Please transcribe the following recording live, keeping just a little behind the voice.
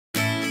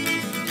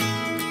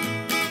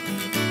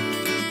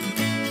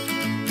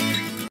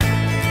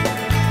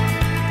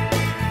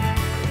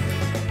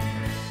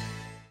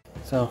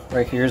So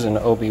right here's an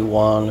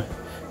Obi-Wan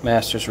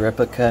Master's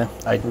replica.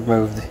 I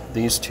removed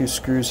these two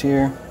screws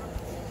here,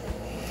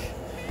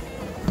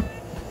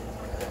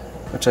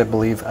 which I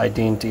believe I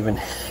didn't even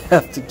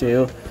have to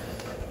do.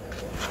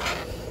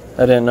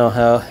 I didn't know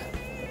how,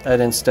 I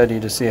didn't study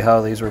to see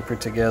how these were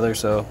put together,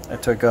 so I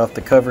took off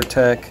the cover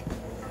tack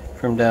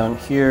from down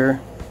here,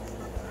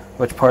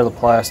 which part of the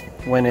plastic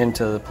went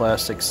into the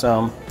plastic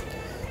some,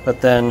 but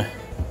then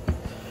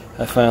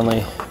I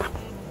finally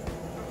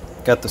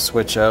got the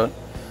switch out.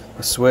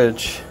 The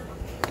switch,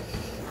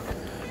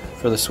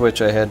 for the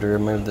switch I had to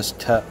remove this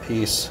top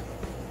piece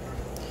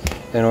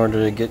in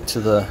order to get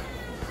to the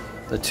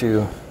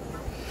two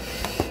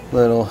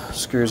little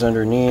screws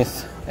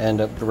underneath.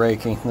 End up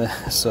breaking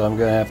this, so I'm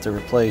going to have to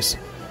replace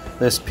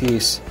this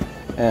piece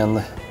and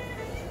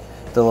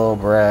the little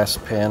brass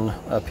pin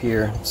up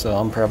here. So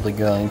I'm probably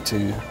going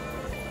to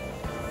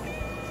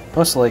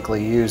most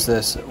likely use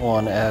this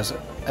one as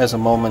a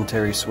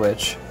momentary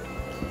switch,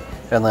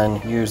 and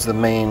then use the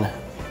main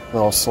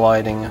little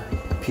sliding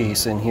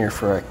piece in here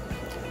for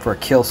a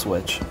kill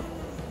switch.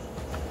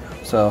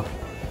 So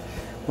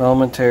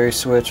momentary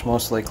switch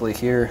most likely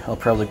here. I'll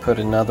probably put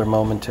another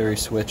momentary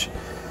switch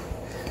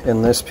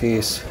in this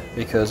piece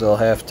because I'll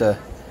have to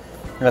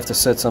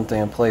set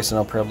something in place, and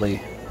I'll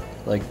probably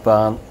like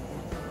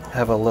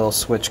have a little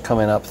switch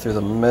coming up through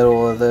the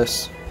middle of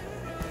this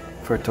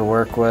for it to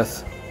work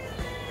with.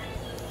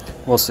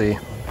 We'll see.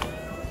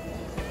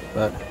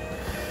 But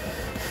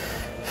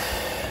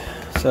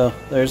so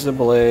there's the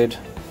blade.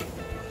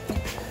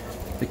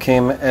 It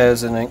came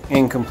as an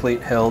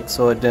incomplete hilt,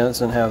 so it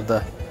doesn't have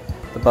the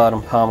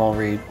bottom pommel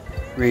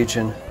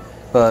region,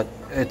 but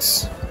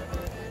it's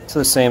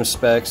the same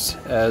specs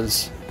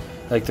as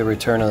like the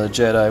Return of the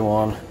Jedi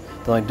one.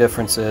 The only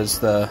difference is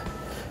the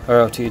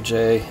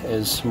ROTJ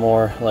is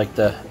more like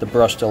the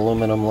brushed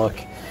aluminum look,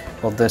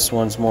 while this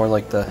one's more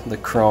like the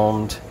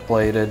chromed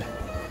bladed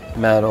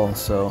metal,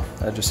 so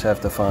I just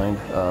have to find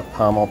a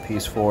pommel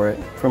piece for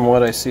it. From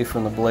what I see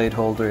from the blade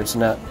holder, it's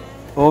not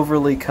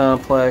overly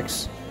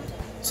complex,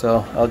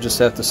 so I'll just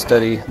have to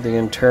study the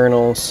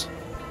internals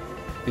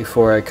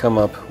before I come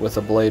up with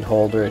a blade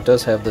holder. It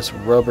does have this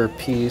rubber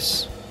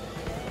piece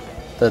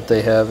that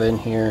they have in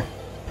here.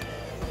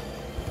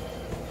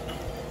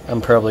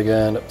 I'm probably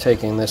going to end up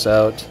taking this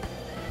out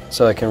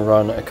so I can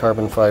run a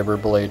carbon fiber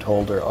blade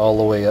holder all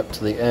the way up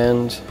to the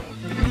end.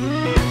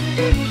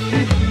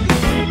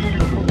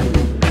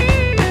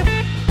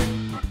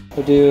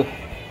 I do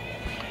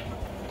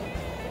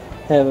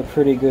have a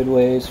pretty good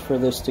ways for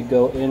this to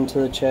go into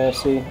the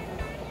chassis,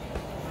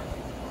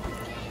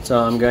 so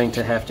I'm going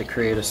to have to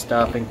create a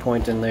stopping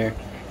point in there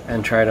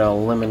and try to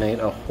eliminate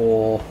a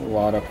whole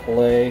lot of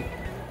play,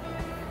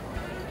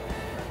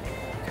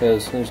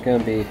 because there's going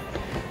to be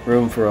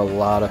room for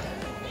a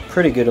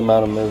pretty good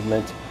amount of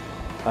movement.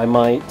 I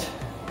might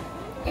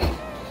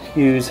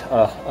use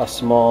a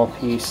small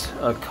piece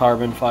of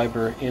carbon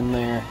fiber in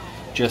there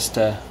just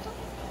to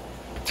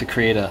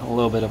create a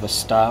little bit of a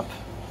stop,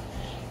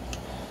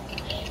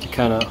 to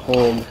kind of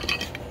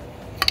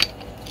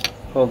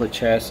hold the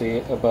chassis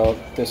about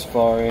this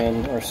far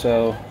in or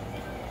so,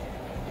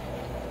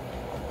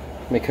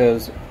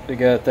 because you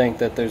gotta think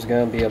that there's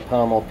gonna be a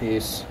pommel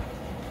piece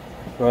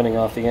running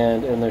off the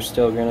end, and there's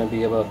still gonna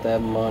be about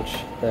that much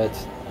that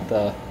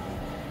the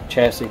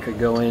chassis could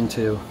go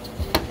into.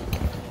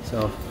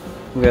 So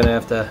I'm gonna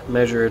have to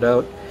measure it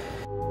out.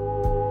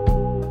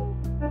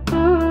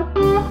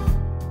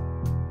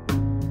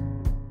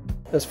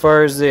 As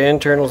far as the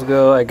internals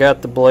go, I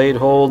got the blade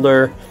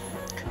holder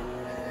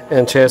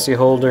and chassis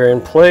holder in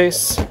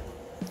place.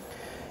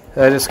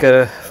 I just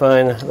gotta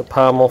find the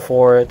pommel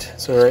for it.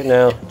 So right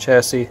now,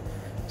 chassis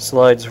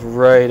slides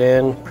right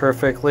in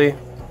perfectly.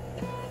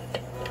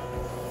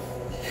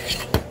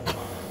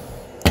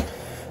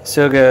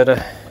 Still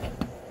gotta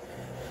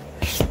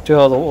do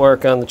all the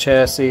work on the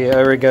chassis. I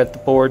already got the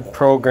board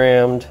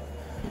programmed,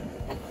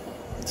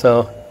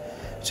 so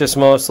it's just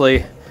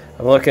mostly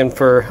I'm looking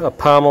for a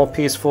pommel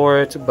piece for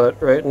it,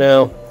 but right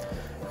now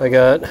I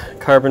got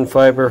carbon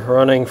fiber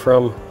running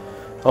from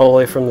all the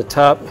way from the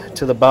top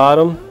to the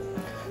bottom.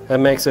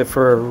 That makes it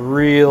for a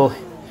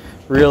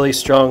really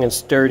strong and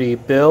sturdy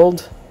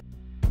build.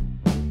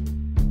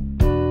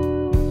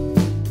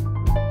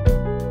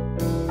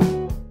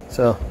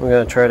 So I'm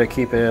going to try to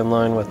keep it in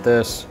line with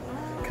this,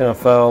 kind of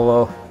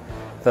follow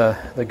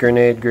the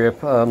grenade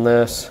grip on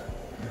this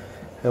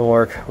and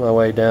work my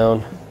way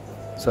down.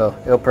 So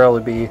it'll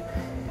probably be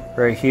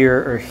right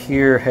here or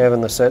here,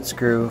 having the set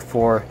screw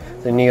for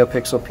the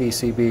Neopixel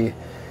PCB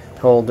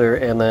holder,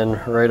 and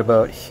then right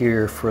about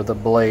here for the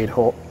blade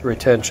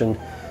retention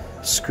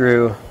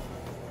screw.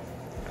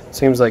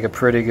 Seems like a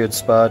pretty good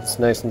spot. It's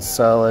nice and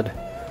solid.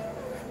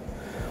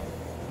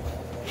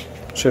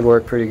 Should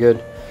work pretty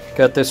good.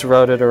 Got this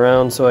routed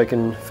around so I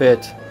can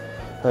fit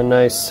a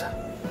nice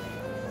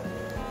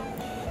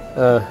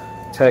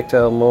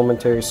tactile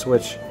momentary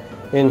switch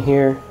in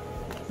here.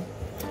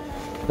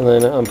 And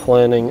then I'm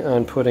planning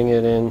on putting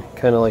it in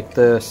kind of like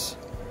this,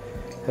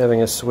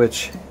 having a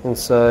switch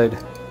inside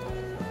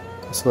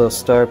this little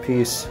star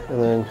piece, and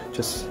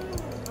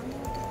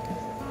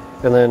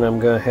then I'm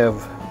gonna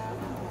have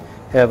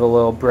a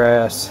little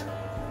brass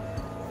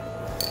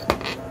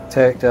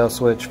tactile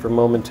switch for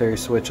momentary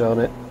switch on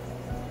it.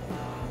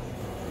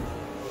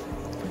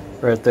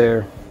 Right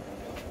there.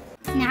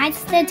 Now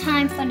it's the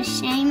time for the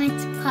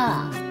shameless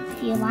plug.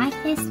 If you like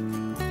this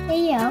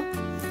video,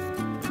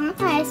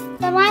 press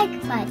the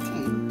like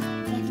button.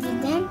 If you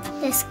didn't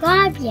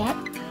subscribe yet,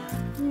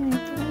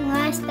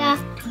 press the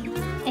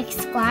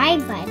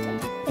subscribe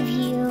button. If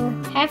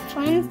you have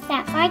friends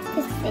that like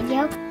this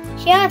video,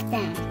 share with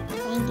them.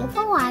 Thank you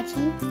for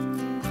watching.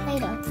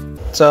 Later.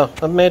 So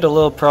I've made a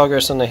little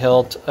progress on the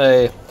hilt.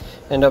 I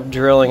end up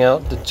drilling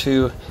out the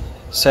 2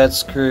 set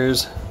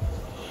screws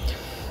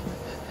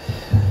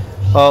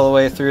all the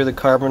way through the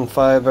carbon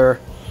fiber.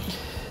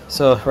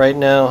 So right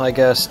now I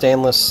got a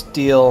stainless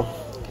steel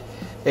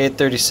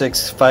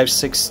 836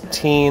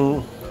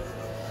 5/16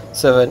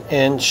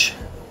 7-inch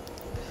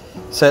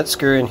set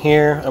screw in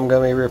here. I'm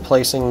going to be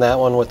replacing that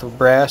one with a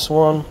brass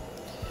one.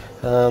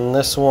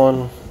 This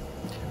one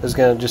is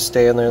going to just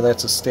stay in there.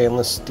 That's a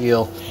stainless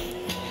steel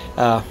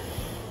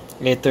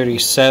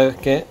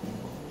 832nd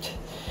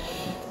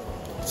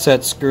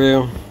set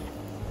screw.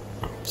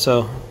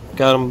 So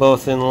got them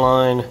both in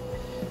line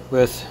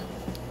with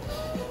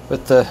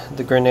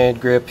the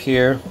grenade grip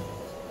here,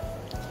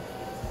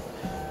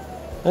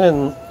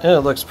 and it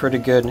looks pretty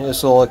good.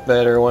 This will look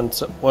better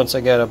once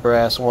I got a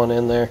brass one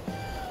in there.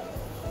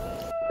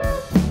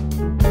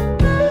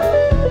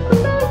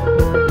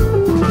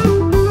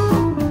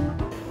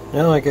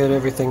 Now I got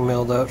everything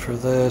milled out for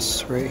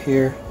this right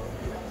here.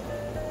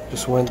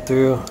 Just went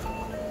through,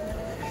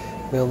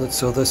 milled it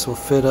so this will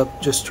fit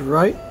up just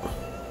right.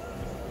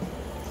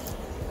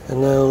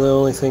 And now the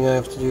only thing I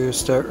have to do is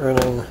start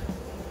running,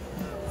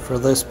 for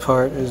this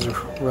part, is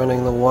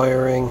running the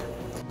wiring.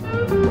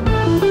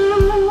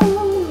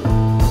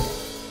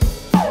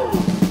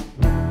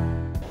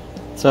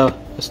 So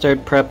I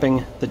started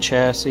prepping the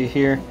chassis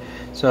here.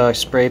 So I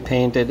spray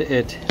painted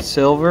it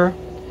silver,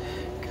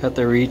 got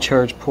the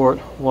recharge port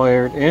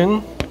wired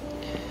in,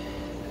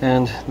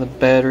 and the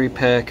battery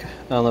pack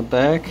on the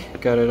back,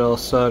 got it all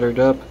soldered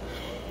up.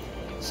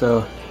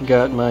 So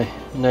got my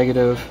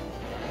negative.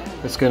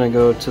 It's going to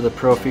go to the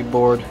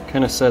Proffieboard.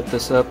 Kind of set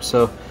this up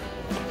so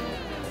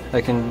I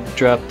can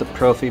drop the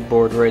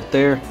Proffieboard right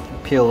there,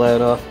 peel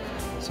that off,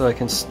 so I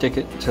can stick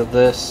it to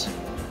this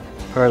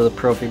part of the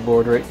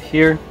Proffieboard right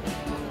here.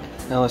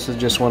 Now this is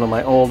just one of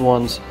my old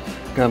ones.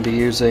 I'm going to be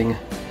using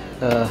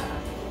the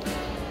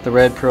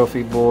red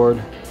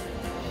Proffieboard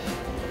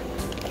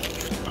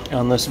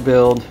on this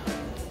build.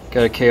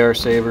 Got a KR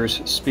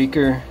Sabers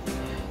speaker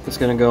that's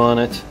going to go on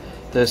it.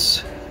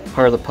 This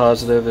part of the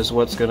positive is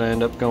what's going to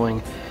end up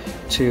going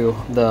to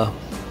the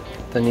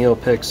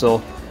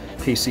Neopixel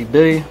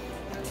PCB.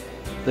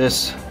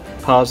 This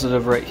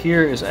positive right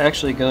here is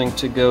actually going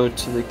to go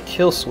to the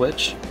kill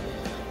switch,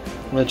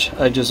 which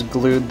I just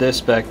glued this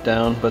back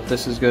down, but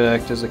this is going to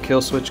act as a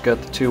kill switch.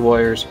 Got the 2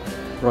 wires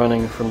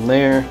running from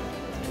there,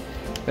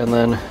 and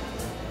then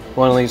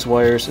one of these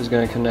wires is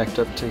going to connect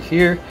up to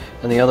here,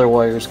 and the other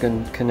wire is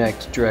going to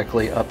connect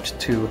directly up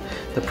to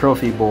the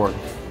Proffieboard.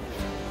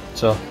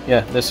 So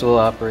yeah, this will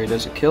operate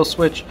as a kill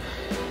switch.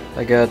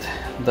 I got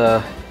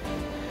the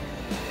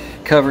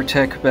cover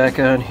tech back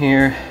on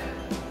here.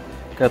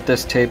 Got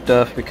this taped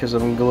off because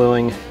I'm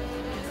gluing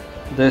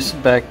this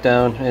back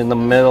down. In the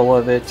middle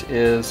of it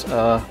is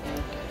a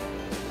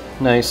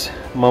nice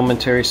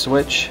momentary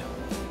switch.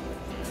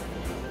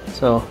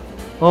 So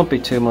won't be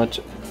too much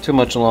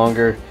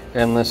longer,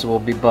 and this will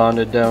be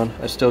bonded down.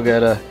 I still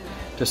gotta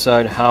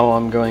decide how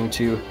I'm going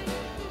to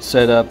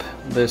set up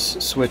this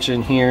switch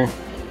in here.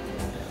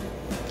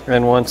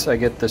 And once I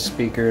get the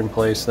speaker in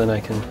place, then I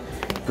can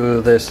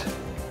glue this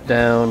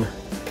down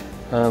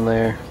on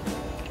there.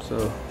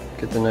 So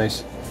get the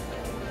nice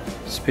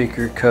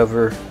speaker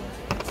cover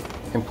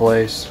in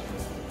place.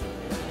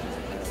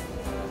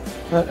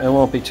 But it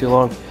won't be too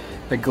long.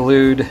 I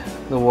glued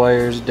the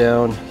wires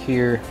down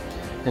here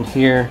and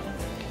here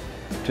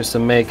just to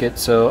make it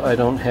so I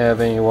don't have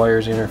any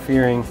wires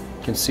interfering.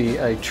 You can see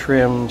I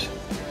trimmed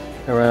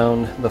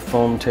around the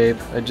foam tape.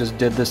 I just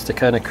did this to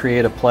kind of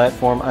create a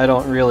platform. I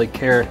don't really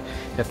care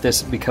if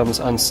this becomes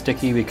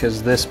unsticky,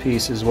 because this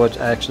piece is what's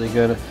actually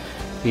going to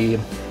be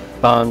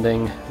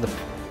bonding the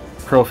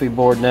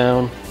Proffieboard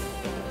down,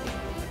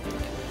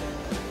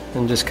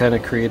 and just kind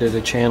of created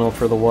a channel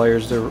for the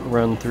wires to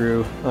run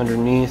through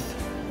underneath.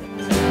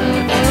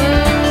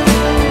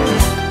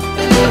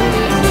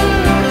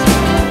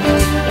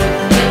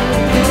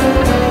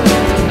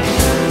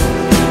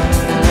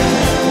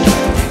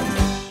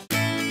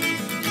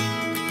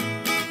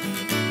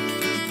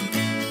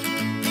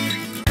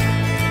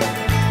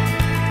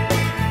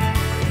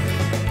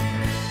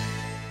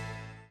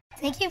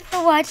 Thank you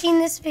for watching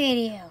this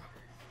video.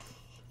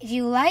 If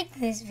you liked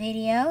this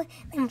video,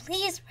 then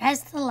please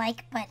press the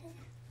like button.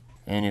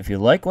 And if you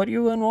like what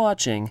you've been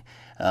watching,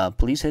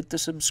 please hit the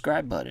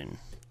subscribe button.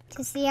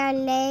 To see our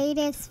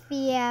latest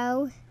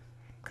video,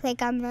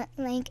 click on the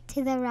link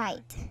to the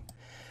right.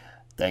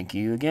 Thank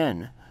you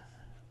again.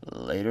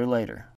 Later.